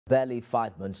Barely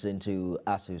 5 months into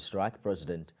Asuu strike,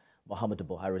 President Muhammadu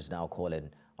Buhari is now calling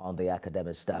on the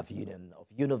Academic Staff Union of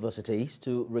universities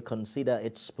to reconsider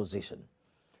its position.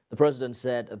 The president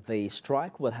said the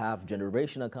strike will have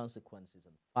generational consequences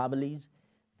on families,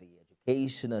 the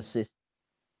educational system,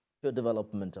 and the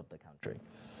development of the country.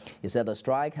 He said the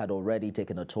strike had already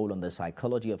taken a toll on the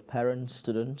psychology of parents,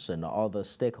 students, and other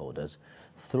stakeholders,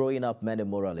 throwing up many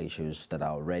moral issues that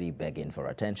are already begging for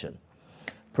attention.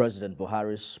 President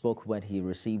Buhari spoke when he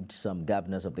received some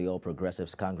governors of the All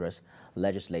Progressives Congress,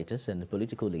 legislators, and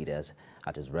political leaders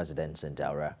at his residence in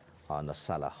Daura on a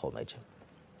Salah homage.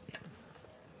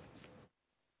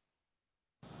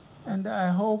 And I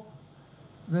hope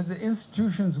that the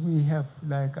institutions we have,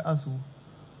 like Asuu,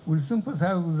 will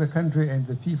sympathize with the country and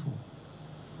the people.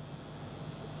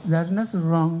 There's nothing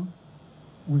wrong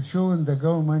with showing the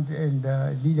government and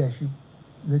the leadership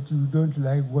that you don't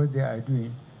like what they are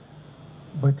doing.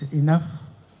 But enough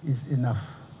is enough.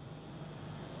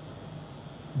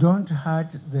 Don't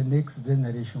hurt the next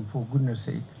generation, for goodness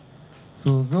sake.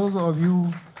 So those of you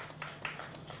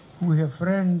who have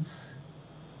friends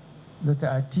that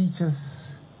are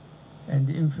teachers and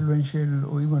influential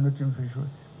or even not influential,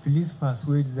 please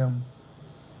persuade them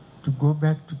to go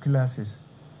back to classes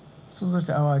so that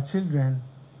our children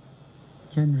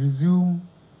can resume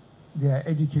their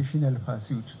educational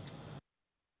pursuit.